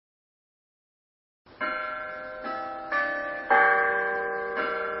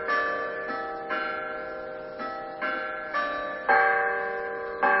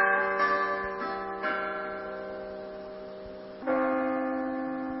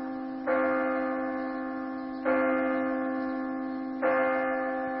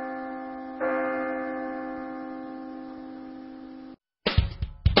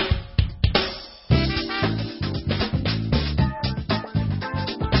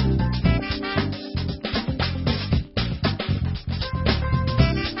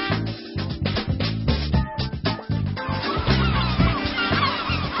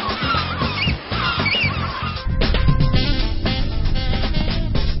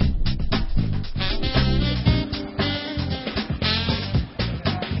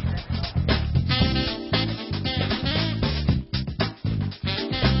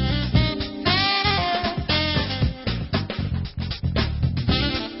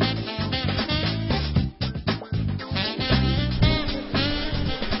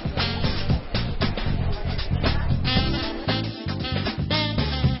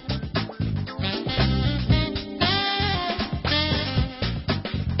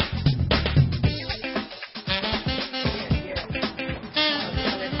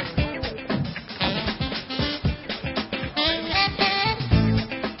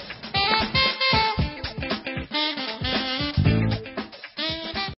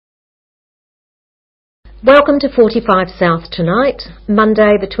Welcome to 45 South tonight,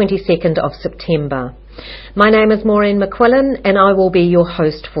 Monday the 22nd of September. My name is Maureen McQuillan and I will be your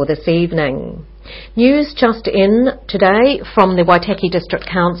host for this evening. News just in today from the Waitaki District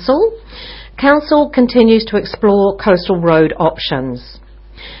Council. Council continues to explore coastal road options.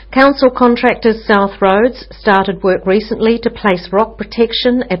 Council contractors South Roads started work recently to place rock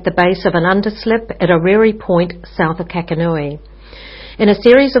protection at the base of an underslip at Oamaru Point south of Kakanui. In a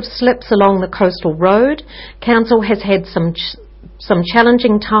series of slips along the coastal road, Council has had some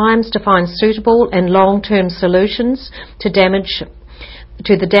challenging times to find suitable and long-term solutions to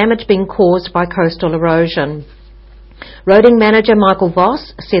the damage being caused by coastal erosion. Roading manager Michael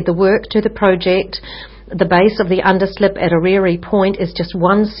Voss said the work to the project, the base of the underslip at Oamaru Point, is just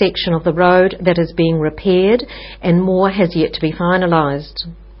one section of the road that is being repaired and more has yet to be finalised.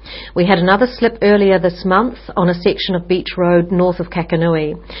 We had another slip earlier this month on a section of Beach Road north of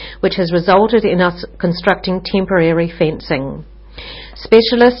Kakanui, which has resulted in us constructing temporary fencing.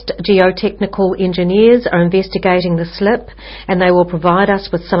 Specialist geotechnical engineers are investigating the slip and they will provide us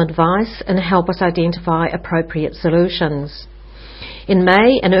with some advice and help us identify appropriate solutions. In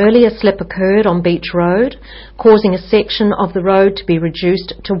May, an earlier slip occurred on Beach Road, causing a section of the road to be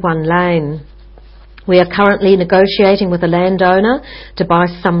reduced to one lane. We are currently negotiating with a landowner to buy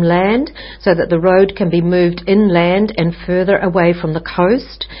some land so that the road can be moved inland and further away from the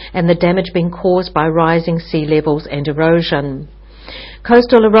coast and the damage being caused by rising sea levels and erosion.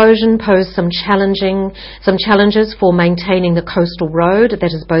 Coastal erosion poses some challenges for maintaining the coastal road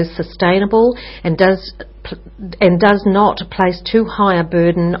that is both sustainable and does not place too high a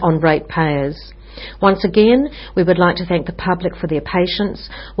burden on ratepayers. Once again, we would like to thank the public for their patience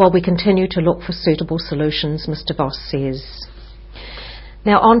while we continue to look for suitable solutions, Mr. Voss says.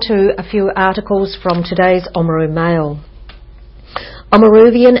 Now on to a few articles from today's Oamaru Mail.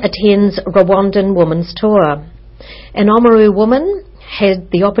 Oamaruvian attends Rwandan Women's Tour. An Oamaru woman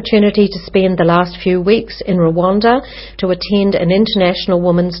had the opportunity to spend the last few weeks in Rwanda to attend an international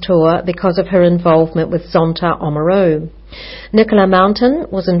women's tour because of her involvement with Zonta Oamaru. Nicola Mountain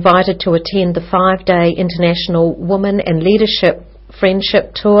was invited to attend the 5-day International Women and Leadership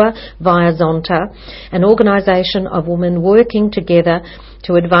Friendship Tour via Zonta, an organisation of women working together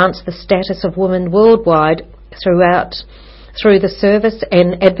to advance the status of women worldwide through the service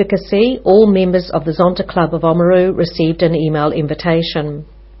and advocacy. All members of the Zonta Club of Oamaru received an email invitation.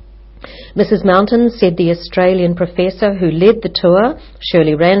 Mrs. Mountain said the Australian professor who led the tour,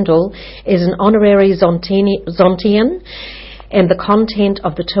 Shirley Randall, is an honorary Zontian, and the content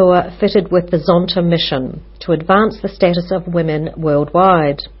of the tour fitted with the Zonta mission to advance the status of women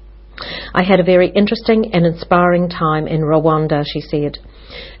worldwide. I had a very interesting and inspiring time in Rwanda, she said.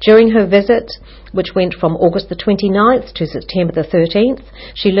 During her visit, which went from August the 29th to September the 13th,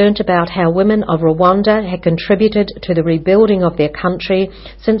 she learnt about how women of Rwanda had contributed to the rebuilding of their country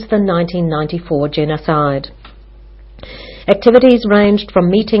since the 1994 genocide. Activities ranged from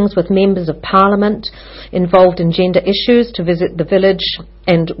meetings with members of parliament involved in gender issues to visit the village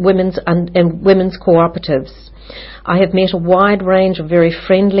and women's cooperatives. I have met a wide range of very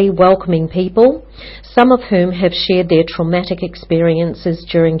friendly, welcoming people, some of whom have shared their traumatic experiences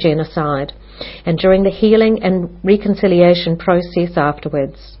during genocide and during the healing and reconciliation process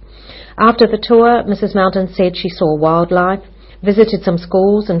afterwards. After the tour, Mrs. Mountain said she saw wildlife, visited some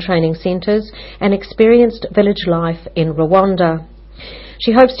schools and training centres, and experienced village life in Rwanda.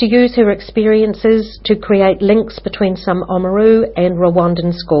 She hopes to use her experiences to create links between some Oamaru and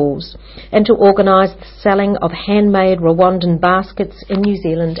Rwandan schools and to organise the selling of handmade Rwandan baskets in New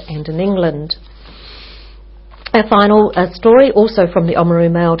Zealand and in England. A final story also from the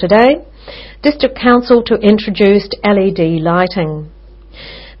Oamaru Mail today. District Council to introduce LED lighting.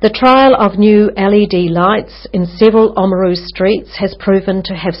 The trial of new LED lights in several Oamaru streets has proven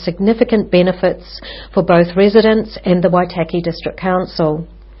to have significant benefits for both residents and the Waitaki District Council.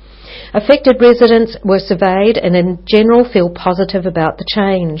 Affected residents were surveyed and in general feel positive about the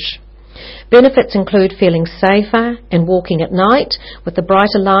change. Benefits include feeling safer and walking at night with the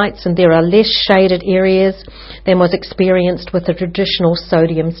brighter lights, and there are less shaded areas than was experienced with the traditional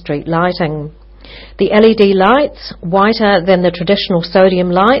sodium street lighting. The LED lights, whiter than the traditional sodium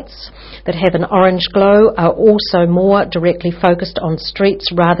lights that have an orange glow, are also more directly focused on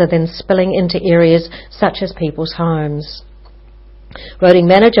streets rather than spilling into areas such as people's homes. Roading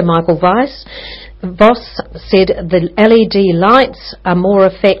manager Michael Voss said the LED lights are more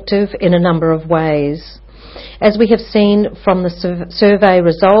effective in a number of ways. As we have seen from the survey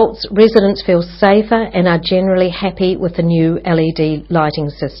results, residents feel safer and are generally happy with the new LED lighting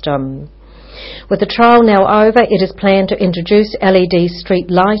system. With the trial now over, it is planned to introduce LED street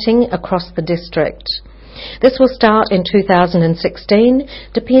lighting across the district. This will start in 2016,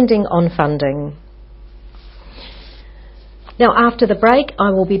 depending on funding. Now, after the break,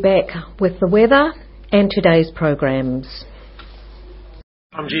 I will be back with the weather and today's programs.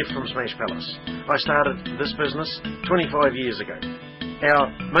 I'm Jeff from Smash Palace. I started this business 25 years ago. Our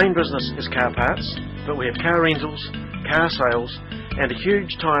main business is car parts, but we have car rentals, car sales, and a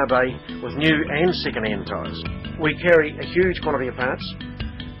huge tyre bay with new and second-hand tyres. We carry a huge quantity of parts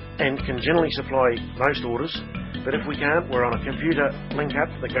and can generally supply most orders, but if we can't, we're on a computer link-up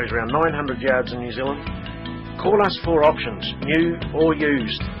that goes around 900 yards in New Zealand. Call us for options, new or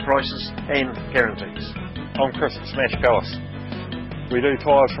used, prices and guarantees. I'm Chris at Smash Palace. We do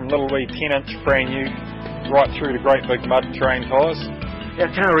tyres from little wee 10-inch brand new right through to great big mud terrain tyres.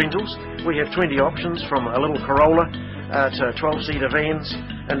 Our car rentals, we have 20 options from a little Corolla to 12-seater vans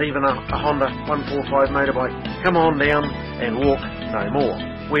and even a Honda 145 motorbike. Come on down and walk no more.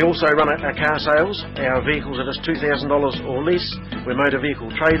 We also run our car sales. Our vehicles are just $2,000 or less. We're motor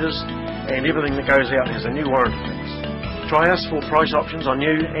vehicle traders, and everything that goes out has a new warranty tax. Try us for price options on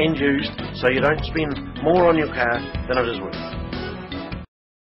new and used, so you don't spend more on your car than it is worth.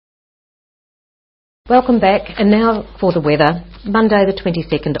 Welcome back, and now for the weather. Monday the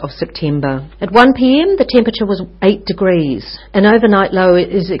 22nd of September. At 1 p.m. the temperature was 8 degrees. An overnight low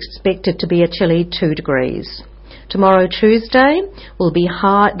is expected to be a chilly 2 degrees. Tomorrow, Tuesday,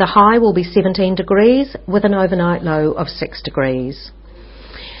 the high will be 17 degrees with an overnight low of 6 degrees.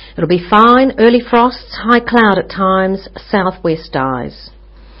 It'll be fine, early frosts, high cloud at times, southwest dies.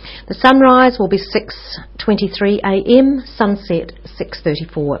 The sunrise will be 6:23 a.m, sunset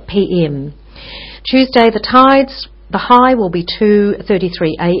 6:34 p.m. Tuesday, the high will be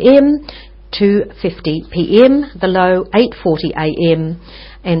 2:33 a.m, 2:50 p.m, the low 8:40 a.m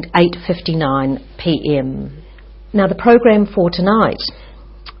and 8:59 p.m. Now the program for tonight.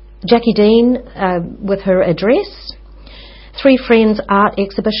 Jackie Dean with her address, Three Friends Art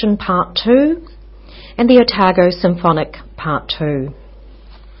Exhibition Part 2, and the Otago Symphonic Part 2.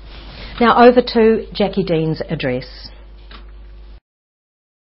 Now over to Jackie Dean's address.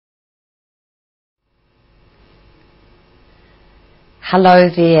 Hello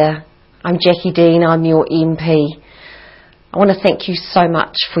there, I'm Jackie Dean, I'm your MP. I want to thank you so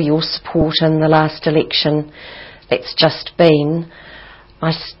much for your support in the last election that's just been.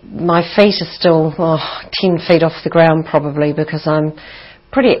 My feet are still 10 feet off the ground probably, because I'm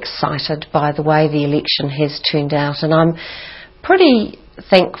pretty excited by the way the election has turned out, and I'm pretty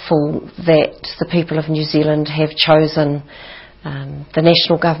thankful that the people of New Zealand have chosen the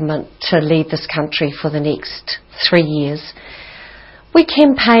national government to lead this country for the next 3 years. We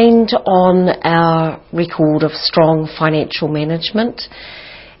campaigned on our record of strong financial management,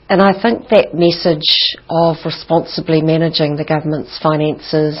 and I think that message of responsibly managing the government's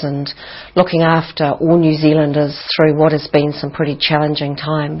finances and looking after all New Zealanders through what has been some pretty challenging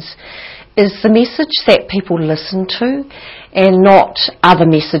times is the message that people listen to, and not other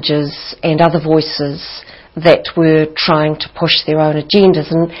messages and other voices that were trying to push their own agendas.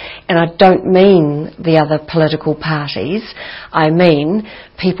 And I don't mean the other political parties, I mean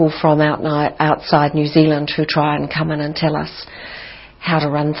people from outside New Zealand who try and come in and tell us how to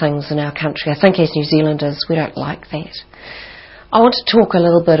run things in our country. I think as New Zealanders we don't like that. I want to talk a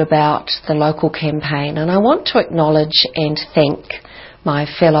little bit about the local campaign, and I want to acknowledge and thank my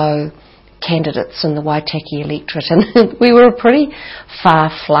fellow candidates in the Waitaki electorate. And we were a pretty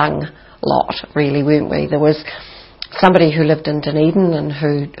far-flung lot, really, weren't we? There was somebody who lived in Dunedin and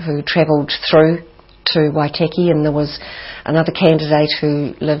who travelled through to Waitaki, and there was another candidate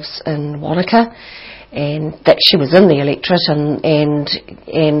who lives in Wanaka, and that she was in the electorate,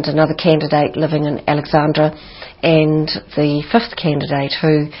 and another candidate living in Alexandra, and the fifth candidate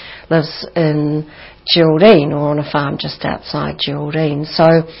who lives in Geraldine, or on a farm just outside Geraldine.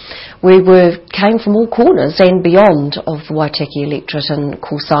 So we came from all corners and beyond of the Waitaki electorate, and of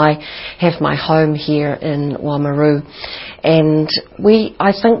course I have my home here in Oamaru, and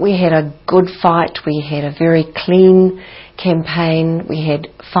I think we had a good fight. We had a very clean campaign. We had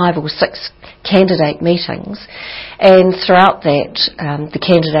 5 or 6 candidate meetings, and throughout that the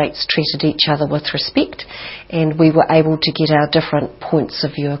candidates treated each other with respect, and we were able to get our different points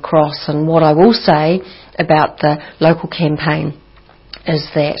of view across. And what I will say about the local campaign is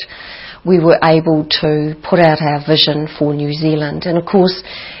that we were able to put out our vision for New Zealand, and of course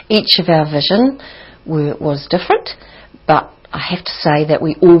each of our vision was different, but I have to say that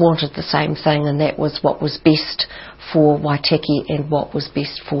we all wanted the same thing, and that was what was best for Waitaki and what was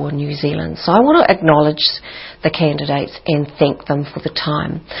best for New Zealand. So I want to acknowledge the candidates and thank them for the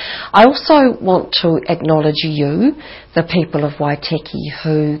time. I also want to acknowledge you, the people of Waitaki,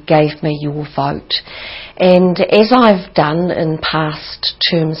 who gave me your vote. And as I've done in past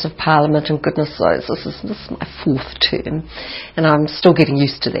terms of Parliament, and goodness knows this is my 4th term, and I'm still getting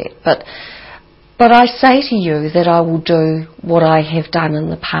used to that, but I say to you that I will do what I have done in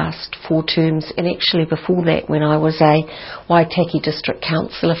the past 4 terms, and actually before that when I was a Waitaki District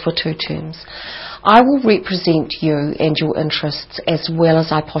Councillor for 2 terms. I will represent you and your interests as well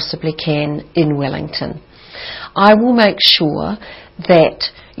as I possibly can in Wellington. I will make sure that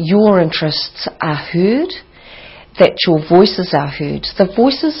your interests are heard, that your voices are heard, the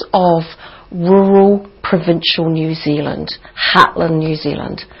voices of rural, provincial New Zealand, heartland New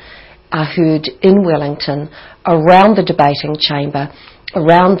Zealand, are heard in Wellington, around the debating chamber,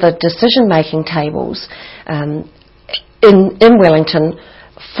 around the decision-making tables in Wellington,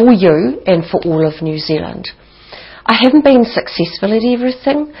 for you and for all of New Zealand. I haven't been successful at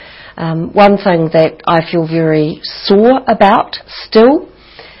everything. One thing that I feel very sore about still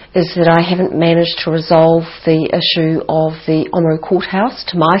is that I haven't managed to resolve the issue of the Oamaru Courthouse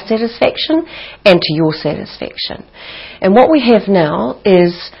to my satisfaction and to your satisfaction. And what we have now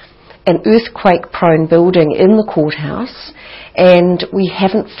is an earthquake-prone building in the courthouse, and we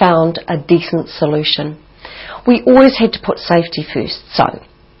haven't found a decent solution. We always had to put safety first, so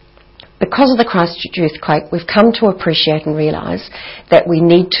because of the Christchurch earthquake, we've come to appreciate and realise that we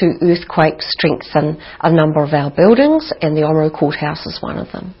need to earthquake strengthen a number of our buildings, and the Oamaru Courthouse is one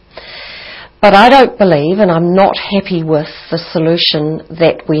of them. But I don't believe, and I'm not happy with the solution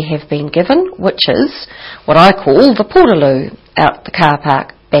that we have been given, which is what I call the portaloo out the car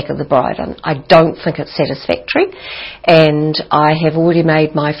park back of the bride. And I don't think it's satisfactory, and I have already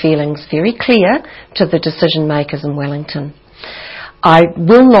made my feelings very clear to the decision makers in Wellington. I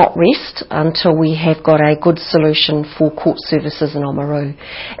will not rest until we have got a good solution for court services in Oamaru.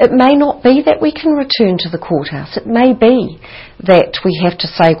 It may not be that we can return to the courthouse. It may be that we have to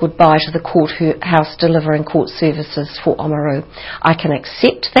say goodbye to the courthouse delivering court services for Oamaru. I can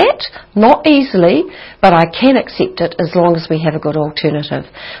accept that, not easily, but I can accept it as long as we have a good alternative.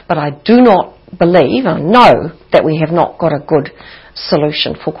 But I do not believe, I know that we have not got a good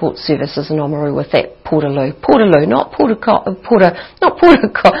solution for court services in Oamaru with that portaloo. Portaloo, not Porter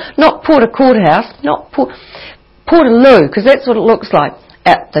Courthouse, not portaloo, because that's what it looks like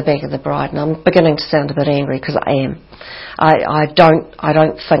at the back of the bride. And I'm beginning to sound a bit angry because I am. I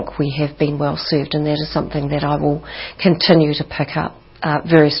don't think we have been well served, and that is something that I will continue to pick up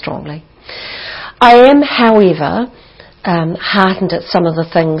very strongly. I am, however, heartened at some of the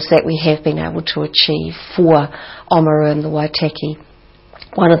things that we have been able to achieve for Oamaru and the Waitaki.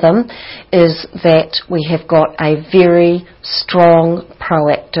 One of them is that we have got a very strong,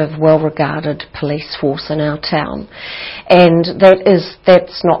 proactive, well-regarded police force in our town, and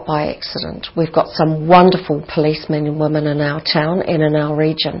that's not by accident. We've got some wonderful policemen and women in our town and in our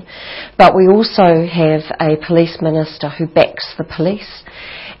region, but we also have a police minister who backs the police.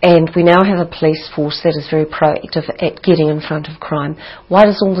 And we now have a police force that is very proactive at getting in front of crime. Why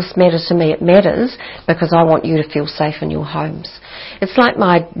does all this matter to me? It matters because I want you to feel safe in your homes. It's like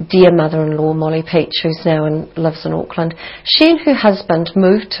my dear mother-in-law, Molly Peach, who's now lives in Auckland. She and her husband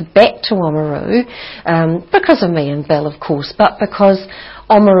moved back to Oamaru because of me and Bill, of course, but because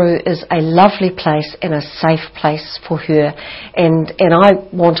Oamaru is a lovely place and a safe place for her, and I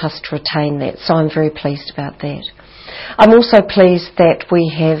want us to retain that, so I'm very pleased about that. I'm also pleased that we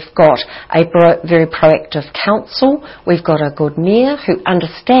have got a very proactive council. We've got a good mayor who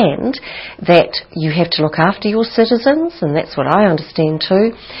understand that you have to look after your citizens, and that's what I understand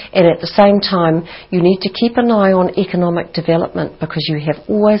too. And at the same time, you need to keep an eye on economic development, because you have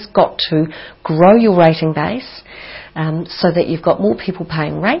always got to grow your rating base so that you've got more people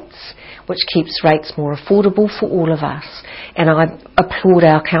paying rates, which keeps rates more affordable for all of us. And I applaud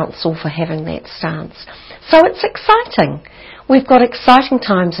our council for having that stance. So it's exciting. We've got exciting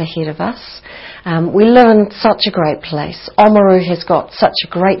times ahead of us. We live in such a great place. Oamaru has got such a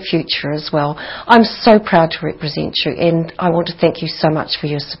great future as well. I'm so proud to represent you, and I want to thank you so much for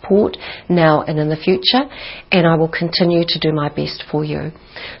your support now and in the future, and I will continue to do my best for you.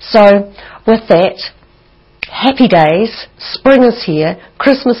 So with that, happy days. Spring is here.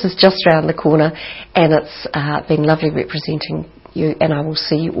 Christmas is just around the corner, and it's been lovely representing you, and I will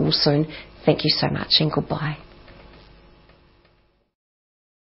see you all soon. Thank you so much, and goodbye.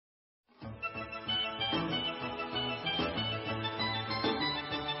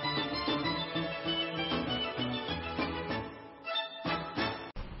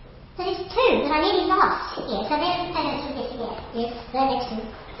 Tasty two that I nearly lost here. So there's photos from this year. Yes, they're next to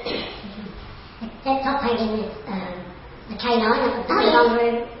that top painting is the K9 up at the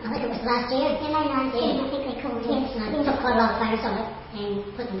Oamaru. I think it was last year. Yeah, I think they called it. Yes, I took quite a lot of photos of it and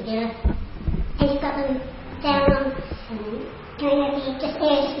put them together. And you've got them down on going over just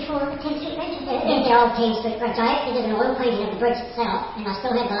areas before the 10th Street Bridge. Yeah, the old 10th Street Bridge. I actually did an oil painting of the bridge itself, and I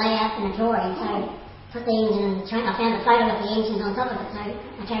still had the layout and the drawing, so put the engine in the train. I found the photo of the engines on top of it, so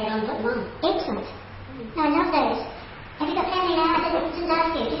I carried on and put them on. Excellent. No, I love those. Have you got family now? I didn't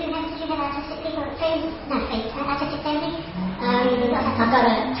ask you. Did you have artistic people, friends? No, artistic family? I've got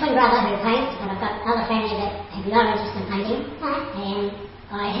a twin brother who paints, but I've got other family that have no interest in painting. Right. And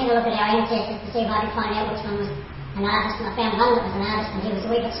I had a look at our ancestors to see if I could find out which one was an artist, and I found one that was an artist, and he was a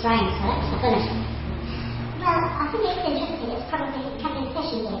wee bit strange, so that's the finish. Well, I think it's interesting. It's probably coming in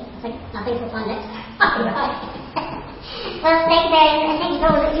session yet. I think we'll find it. Right. Well, thank you very much. Thank you for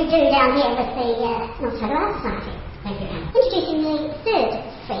all that you do down here with the North Dakota Art Society. Thank you. Introducing the third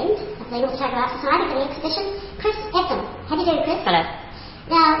friend of the North Dakota Art Society for the exhibition, Chris Epham. How do you do, Chris? Hello.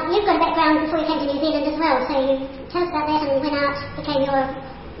 Now, you've got a background before you came to New Zealand as well, so you tell us about that and when art became your...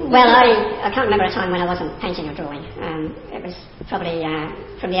 Well, I can't remember a time when I wasn't painting or drawing. It was probably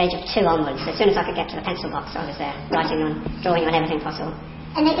from the age of 2 onwards. As soon as I could get to the pencil box, I was there, writing on, drawing on everything possible.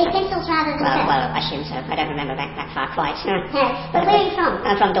 And they'd be pencils rather than... Well, I assume so. I don't remember back that far quite. No. But where are you from?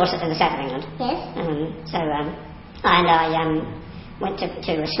 I'm from Dorset in the south of England. Yes. And I went to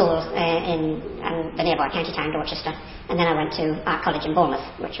a school in the nearby county town, Dorchester, and then I went to Art College in Bournemouth,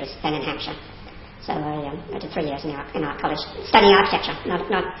 which was then in Hampshire. So I did 3 years in art college, studying architecture,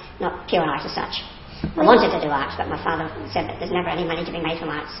 not pure art as such. I wanted to do art, but my father said that there's never any money to be made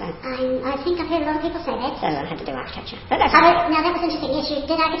from art, so... I think I've heard a lot of people say that. So I had to do architecture. But that's now that was interesting, yes, you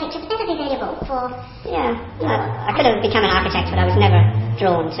did architecture, but that would be valuable for... Yeah, I could have become an architect, but I was never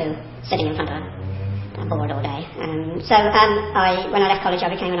drawn to sitting in front of a board all day. When I left college, I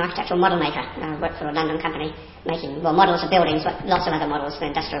became an architectural model maker. I worked for a London company making, models of buildings, but lots of other models, for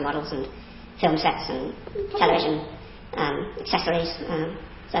industrial models and film sets and television accessories.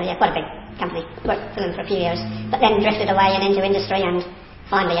 Quite a big company. Worked for them for a few years, but then drifted away and into industry, and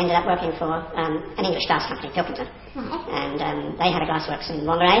finally ended up working for an English glass company, Pilkington. And they had a glassworks in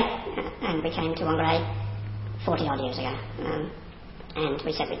Whangarei, and we came to Whangarei 40 odd years ago. And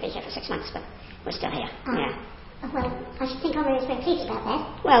we said we'd be here for 6 months, but we're still here. Yeah. Well, I should think Oamaru is very pleased about that.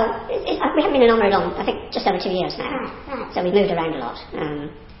 Well, we haven't been in Oamaru long, I think just over 2 years now. Right. So we've moved around a lot.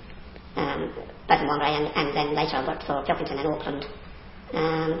 Both in Whangarei and then later I worked for Pilkington in Auckland.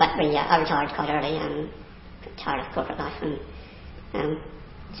 But I retired quite early and tired of corporate life and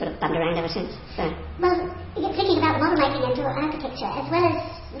sort of bummed around ever since. So. Well, thinking about model making and architecture, as well as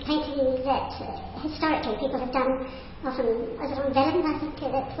the painting that historically people have done, often, was it on vellum, I think,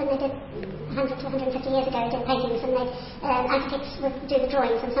 that when they did 100 to 150 years ago, did paintings, and architects would do the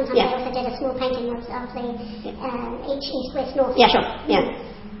drawings, and sometimes they also did a small painting of the east, west, north. Yeah, sure, yeah.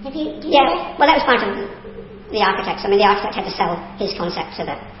 Have you do that? Well, that was part of the architects. I mean, the architect had to sell his concept to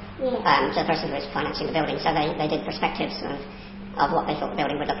the person who was financing the building, so they did perspectives of what they thought the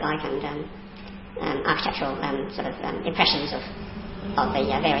building would look like, and architectural impressions of the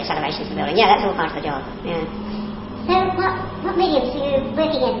various elevations of the building. Yeah, that's all part of the job, yeah. So what mediums are you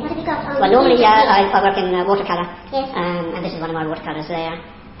working in? What have you got on? Well, normally I work in watercolour, yes. And this is one of my watercolours there,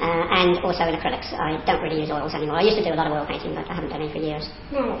 and also in acrylics. I don't really use oils anymore. I used to do a lot of oil painting, but I haven't done any for years.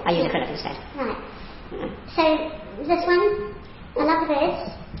 No. I use acrylic instead. Right. So, this one, I love the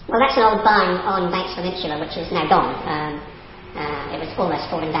birds. Well, that's an old barn on Banks Peninsula, which is now gone. It was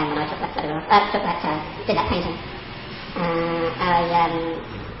almost falling down when I took that photograph. Did that painting.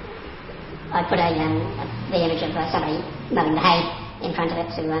 I put the image of somebody mowing the hay in front of it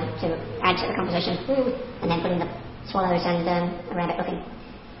to add to the composition, and then put in the swallows and a rabbit looking.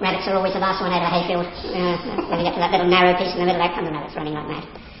 Rabbits are always the last one out of a hayfield. When you get to that little narrow piece in the middle, out come the rabbits running like mad.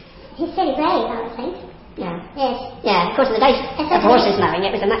 He's fairly brave, I would think. Yeah. Yes. Yeah, of course, in the days of horses mowing,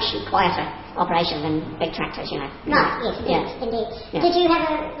 it was a much quieter operation than big tractors, you know. Right, yes, indeed. Yeah. Did you have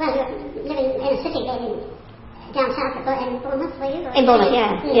you're living in a city then down south in Bournemouth, were you? In Bournemouth,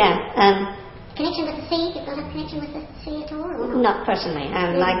 yeah. Connection with the sea? Did you have a connection with the sea at all? Or not personally.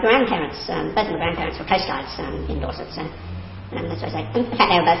 My grandparents, both of my grandparents were coast guards in Dorset, so that's what I say. In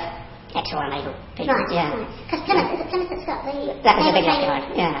fact, they were both ex-Royal Naval people. Right, yeah. Because Plymouth, is it Plymouth that's got the... That was a big yard,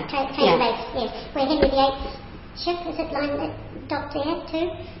 yeah. Training base, yes. Where Henry VIII's ship, is it docked there too?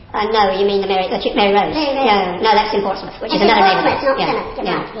 No, you mean the Mary Rose? Mary Rose. No, that's in Portsmouth, which is another naval base. Not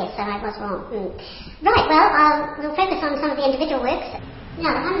Plymouth, right, yes, so I was wrong. Right, well, we'll focus on some of the individual works.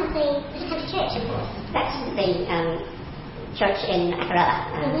 Now, the one with the country church, of course. That's the church in Akarella.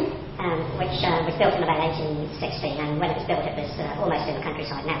 which was built in about 1860, and when it was built it was almost in the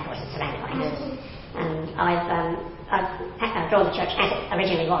countryside. Now, of course, it's surrounded by houses. I've drawn the church as it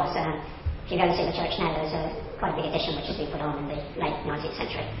originally was. If you go and see the church now, there's quite a big addition which has been put on in the late 19th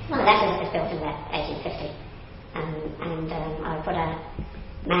century. But that's as it was built in about 1850. I put a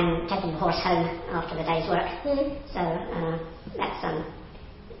man taking the horse home after the day's work. So that's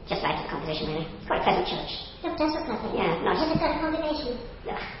just added to the composition, really. It's quite a pleasant church. It does look like it. Yeah, nice. Has it got a congregation?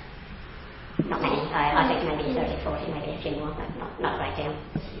 Not many. I think maybe 30, 40, maybe a few more, but not a great deal.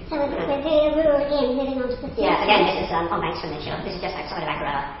 So we're very rural again, moving on to the Yeah, again, this is on Banks Peninsula. This is just outside of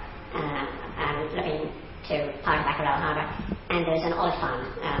Akaroa, looking to part of Akaroa Harbour. And there's an olive farm,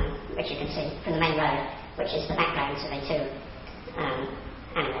 which you can see from the main road, which is the background to the two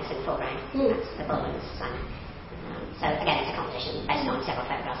animals in the foreground. That's the bull and the son. So again, it's a composition based on several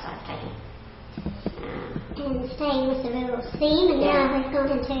photographs I've taken. And staying with the rural theme, and now we've gone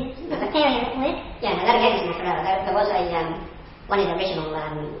into the farrier at work. Yeah, no, that again is in Akaroa. There was one of the original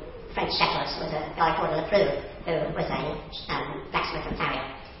French settlers was a guy called Leproux, who was a blacksmith and farrier,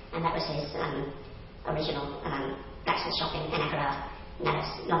 and that was his original blacksmith shop in Akaroa. Now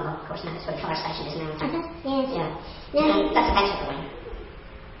it's long gone, of course, now it's where the fire station is now. Yes. Yeah. No, That's a pencil drawing.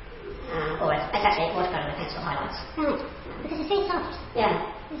 Or it's actually watercolour with pencil highlights. right, because it's very soft. Yeah.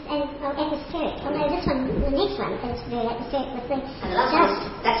 And atmospheric. Although this one, the next one, is very atmospheric with the And the last one,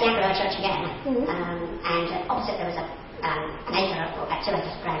 that's the Akaroa Church again. And opposite there was an acre or about 2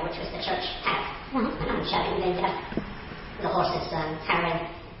 acres of ground, which was the church paddock. Right. And I'm showing the horses harrowing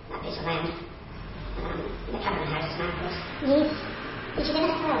that piece of land. The Cameron houses now, of course. Yes. Did you get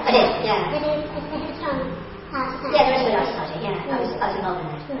that for us? I did, yeah. They have a strong art society. Yeah, there is a good art society, yeah. I was involved in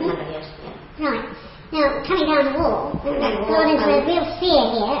that for a number of years, yeah. Right. Now, coming down the wall, we've gone into a real sphere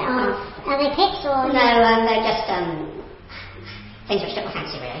here of, are they pets or... No, they're just things which took my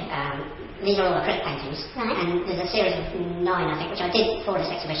fancy, really. These are all acrylic paintings, Right. and there's a series of 9, I think, which I did for this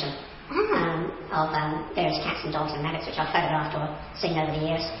exhibition. Of various cats and dogs and rabbits which I've photographed or seen over the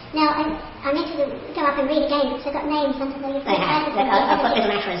years. Now, I meant to go up and read again because they've got names under the... They have. I've put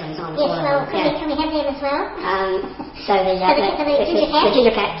little aphorisms on Yes, all of well, them. can we have them as well? So the ginger cat? the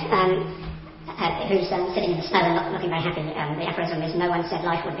ginger cat who's sitting in the snow and not looking very happy, the aphorism is, no one said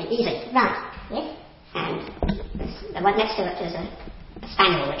life would be easy. Right, yes. And the one next to it is a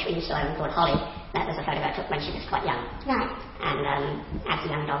spaniel which we used to own called Holly. That was a photograph I took when she was quite young. Right. And as the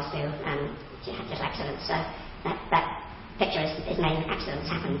young dogs do, she had little accidents. So that picture is named Accidents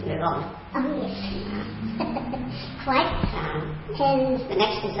Happen, Move On. Oh, yes. Quite. And the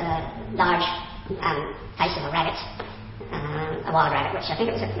next is a large face of a rabbit, a wild rabbit, which I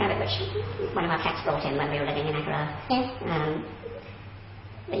think it was a rabbit which one of our cats brought in when we were living in Akaroa. Yes.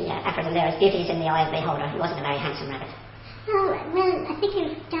 The aphorism there is, beauty is in the eye of the beholder. He wasn't a very handsome rabbit. Oh, well, I think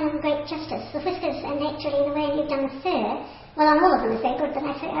you've done great justice. The whiskers and actually the way you've done the fur, well, on all of them is very good, but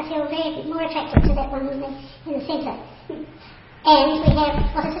I feel very more attracted to that one in the centre. And we have,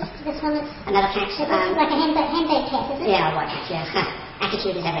 what is this one? That's Another cat. like a handbag cat, is it? Yeah, a white cat, yeah.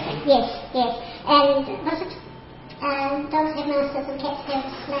 Attitude is everything. Yes, yes. And what is it? Dogs have masters and cats have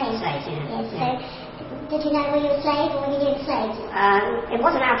slaves. Slaves, yeah. Yes, Yeah. so did you know were you a slave or were you a slave? It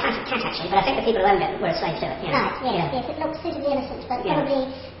wasn't our cat actually, but I think the people who owned it were a slave to it. Yeah. Right, yes, Yeah. yes. It looks suitably innocent, but Yeah. probably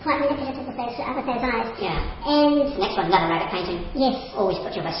quite manipulative with those eyes. Yeah. And The next one, another rabbit painting. yes, Always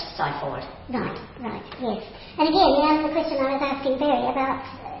put your best side forward. right, yes. And again, you answer the question I was asking Barry about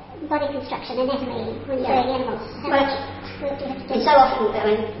body construction, anatomy, when you're Yeah. doing animals. How Well, much work do you have to do? And so often, I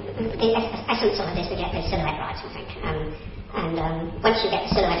mean, the essence of it is to get the silhouette right, I think. Once you get the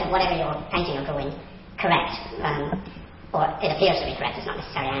silhouette of whatever you're painting or drawing correct, or it appears to be correct, it's not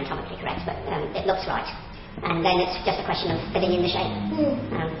necessarily anatomically correct, but it looks right. And then it's just a question of fitting in the shape.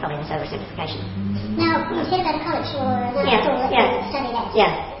 Probably this oversimplification. Now, you said about a college or another Yeah, school that yeah. you studied at.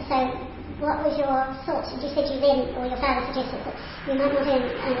 Yeah. So, what was your thoughts? You said you then, or your father suggested that you might not earn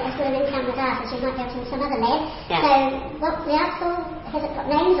as good an income with art as you might go to some other lad. Yeah. So, what, the art school, has it got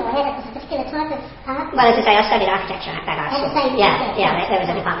names or had it a particular type of art? Well, as I say, I studied architecture at that art At the school. same Yeah, time, yeah, yes. there was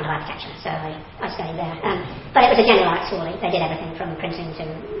a department of architecture, so I studied there. But it was a general art school. They did everything from printing to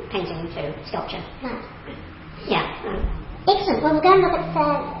painting to sculpture. Right. Yeah. Excellent. Well, we'll go and look at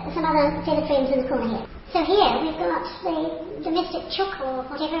some other feathered frames in the corner here. So here we've got the domestic chook or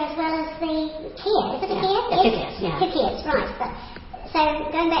whatever, as well as the kea. Is it a Yeah. kea? Yeah, two keas, yeah. Two keas, right. But, so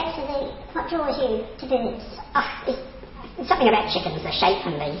going back to what draws you to birds? It's something about chickens, the shape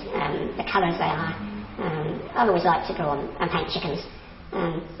and the colours they are. I've always liked to draw and paint chickens.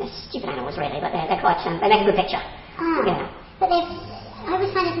 They're stupid animals really, but they're quite, they make a good picture. Yeah. But I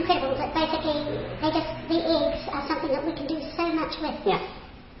always find it incredible that basically the eggs are something that we can do so much with. Yeah.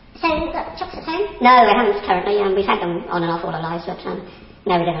 So you've got chocks at home? No, we haven't currently. We've had them on and off all our lives, but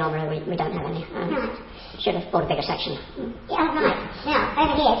no, we live in Oamaru. We don't have any. Right. Should have bought a bigger section. Yeah, right. Now,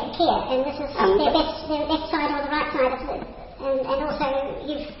 over here, Kia, and this is the left side or the right side of the... And also,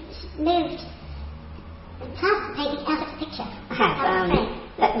 you've moved past the painting out of the picture. I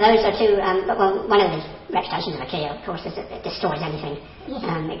have. Those are two... well, one of the reputations of a Kia, of course, is that it destroys anything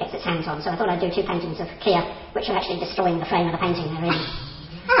it gets its hands on. So I thought I'd do two paintings of Kia, which are actually destroying the frame of the painting they're in.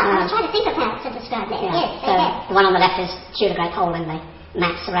 I was trying to think of how to describe it. Yeah. Yes, So the one on the left is chewed a great hole in the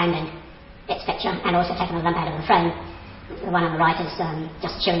mat surrounding its picture, and also taken a lump out of the frame. The one on the right is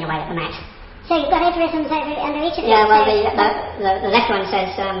just chewing away at the mat. So you've got aphorisms under each of them? Yeah, well, the left one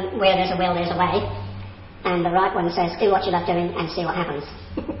says, where there's a will, there's a way. And the right one says, do what you love doing and see what happens.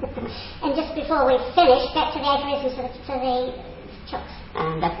 And just before we finish, back to the aphorisms for the chocks.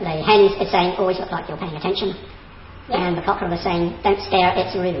 And the hens is saying, always look like you're paying attention. Yep. And the cockerel is saying, don't stare,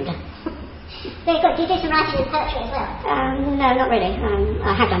 it's rude. Very good. Do you do some writing and poetry as well? No, not really.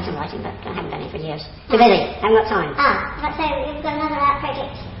 I have done some writing, but I haven't done it for years. Too busy, haven't got time. So you've got another art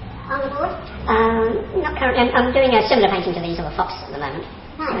project on the board? Not currently. I'm doing a similar painting to these of a fox at the moment.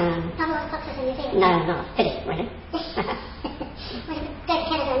 Right. Not a lot of foxes in New Zealand? No, not. Pity, really. Go to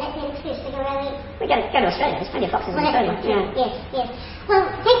Canada and let me excuse to go around. We go to Australia, there's plenty of foxes in Australia. Yes, yes. Well,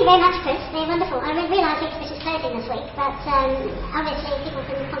 thank you very much, Chris. They're wonderful. I realise the exhibition's closing this week, but obviously people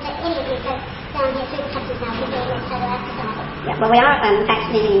can contact any of you folks down here through the customs now if they want to after some of it. Yeah, well, we are in fact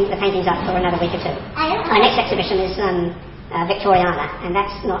leaving the paintings up for another week or two. Oh, Our next exhibition is Victoriana, and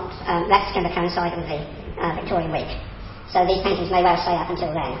that's not that's going to coincide with the Victorian week. So these paintings may well stay up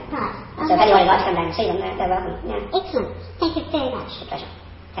until then. Right. So if anybody would like to come down and see them, they're welcome. Yeah. Excellent. Thank you very much. It's a pleasure.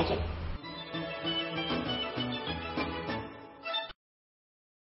 Thank you.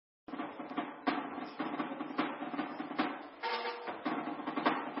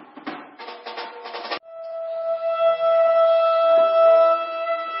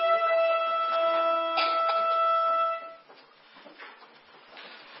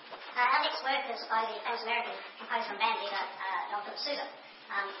 Our next work is by the famous American composer and band leader, John Philip Sousa.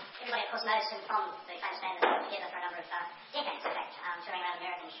 Everybody, of course, knows him from the famous band that worked together for a number of decades, in fact, touring around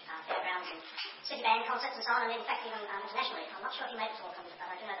American fairgrounds and city band concerts and so on, and in fact even internationally. I'm not sure if he made it to Auckland, but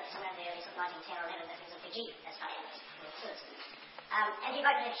I do know that somewhere in the early 1910 or 11 that he was in Fiji as part of it. And he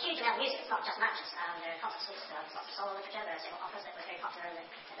wrote a huge amount of music. It's not just marches. There are concert suites, lots of solo literature. There are several operas that were very popular in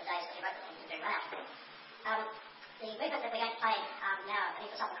the days that he wrote them and very loud. The movement that we're going to play now,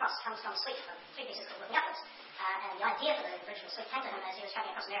 Beneath the Southern Cross, comes from a suite of three pieces called Looking Upwards. And the idea for the original suite came to him as he was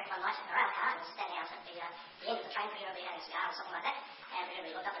travelling across America one night in a rail car and was standing out at the end of the train, presumably having a cigar or something like that, and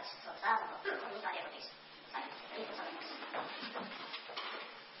presumably looked upwards to the stars and thought, what a neat idea for a piece. So, Beneath the Southern Cross.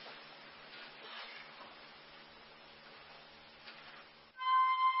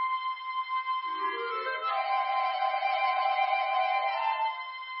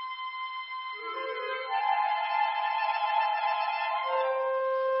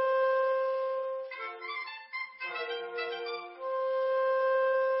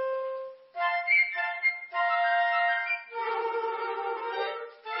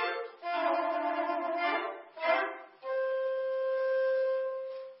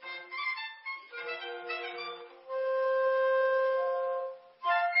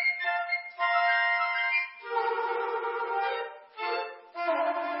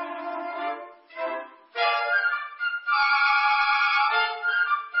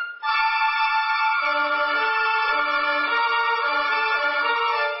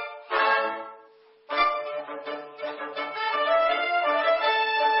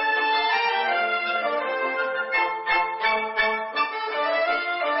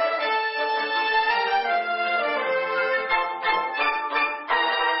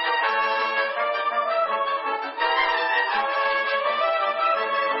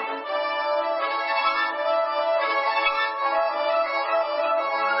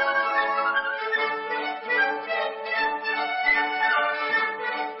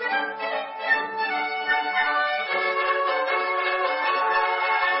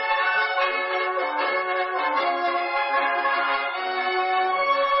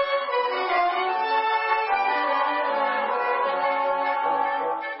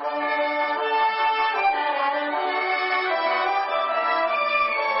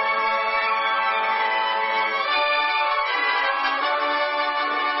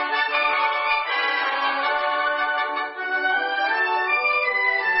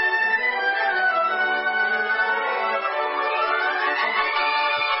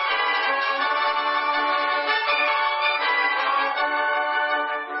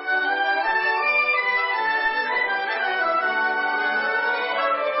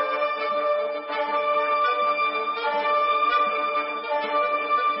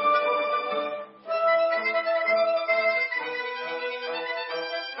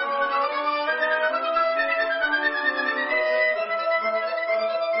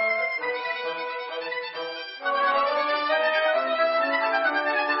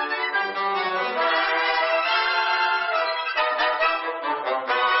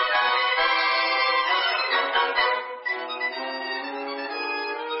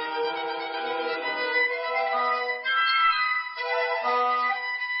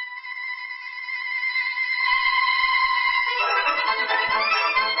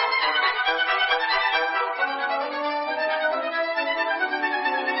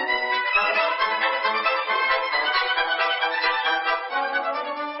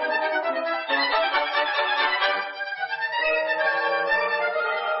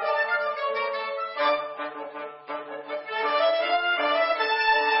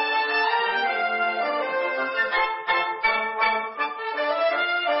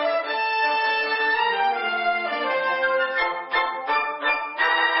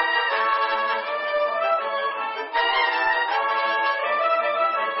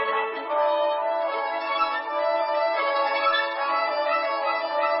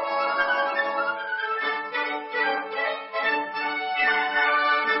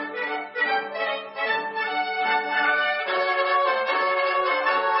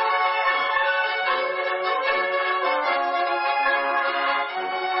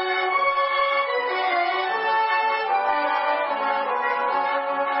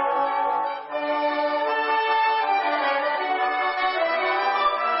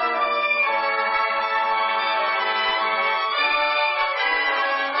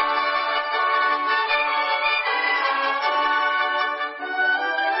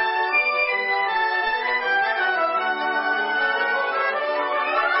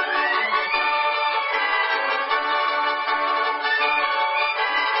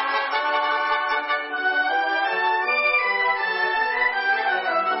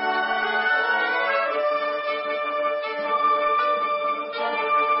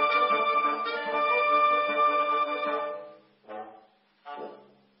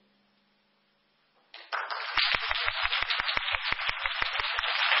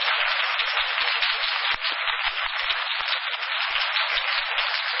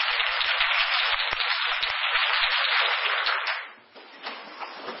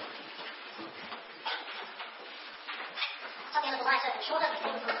 Something a little lighter and shorter, which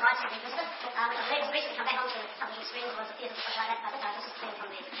came from the right of the visitor. I've recently come back onto television screens, was a theatre and stuff like that, but this is came from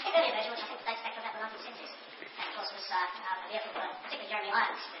the earlier version, which I think dates back to about the 1970s. And of course was a vehicle for particularly Jeremy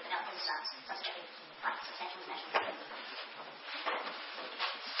Irons, who developed his subsequently quite substantial international career.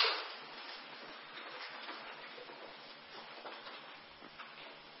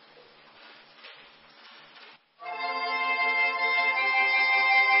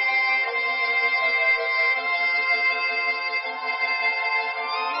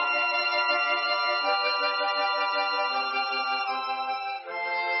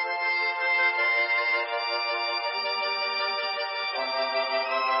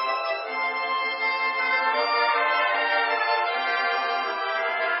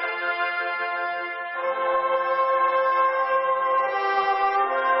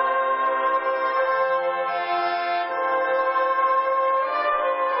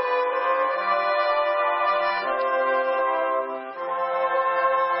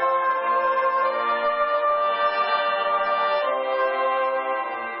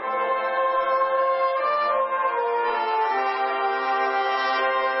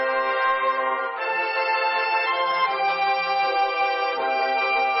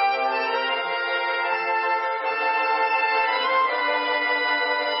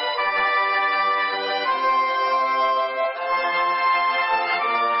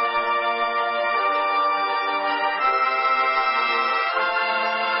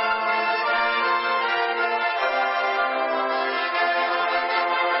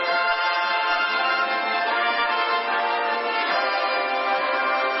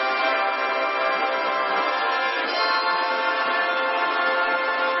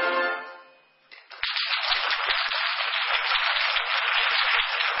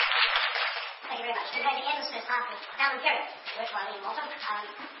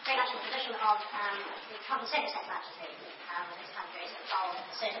 Very much in the tradition of the common circus that marches there, with its kind of very sort of bold,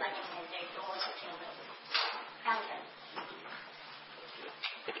 assertive openings and very broad section of the crown curve.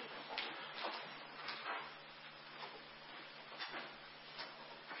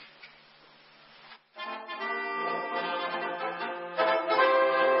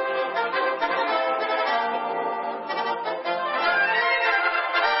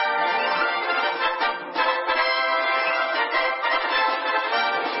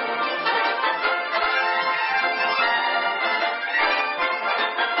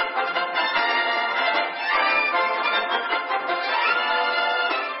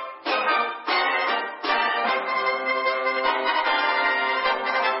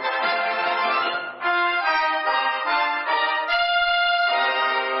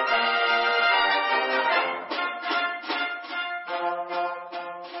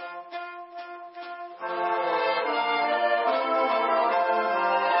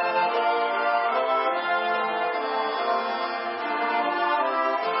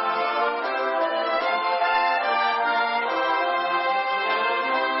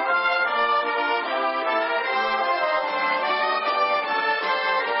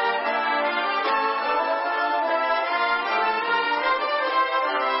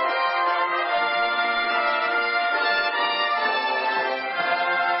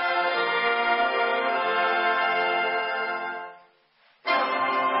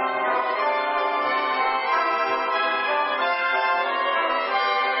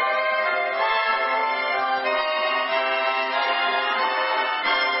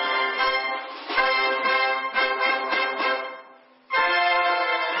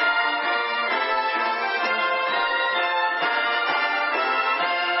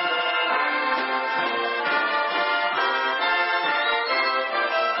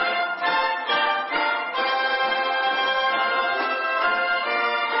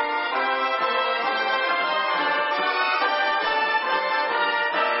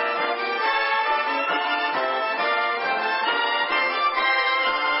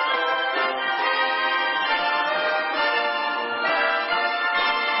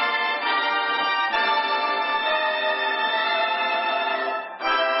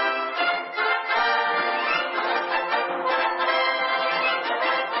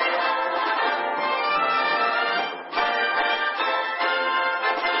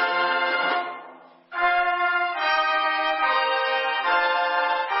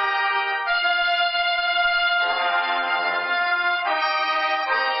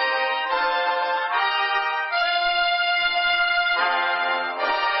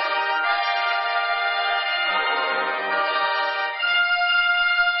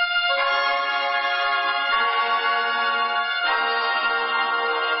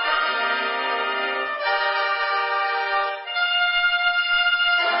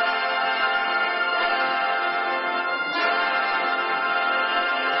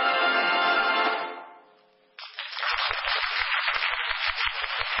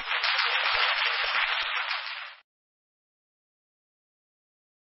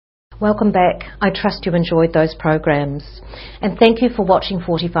 Welcome back. I trust you enjoyed those programs. And thank you for watching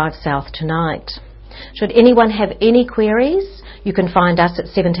 45 South tonight. Should anyone have any queries, you can find us at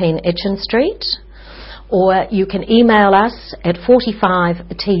 17 Itchen Street, or you can email us at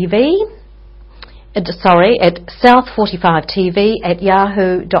 45TV, at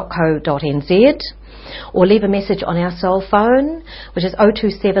south45tv@yahoo.co.nz, or leave a message on our cell phone, which is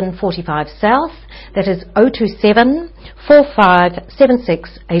 027 45 South. That is 027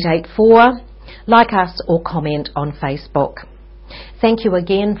 4576 884. Like us or comment on Facebook. Thank you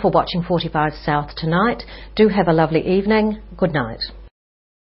again for watching 45 South tonight. Do have a lovely evening. Good night.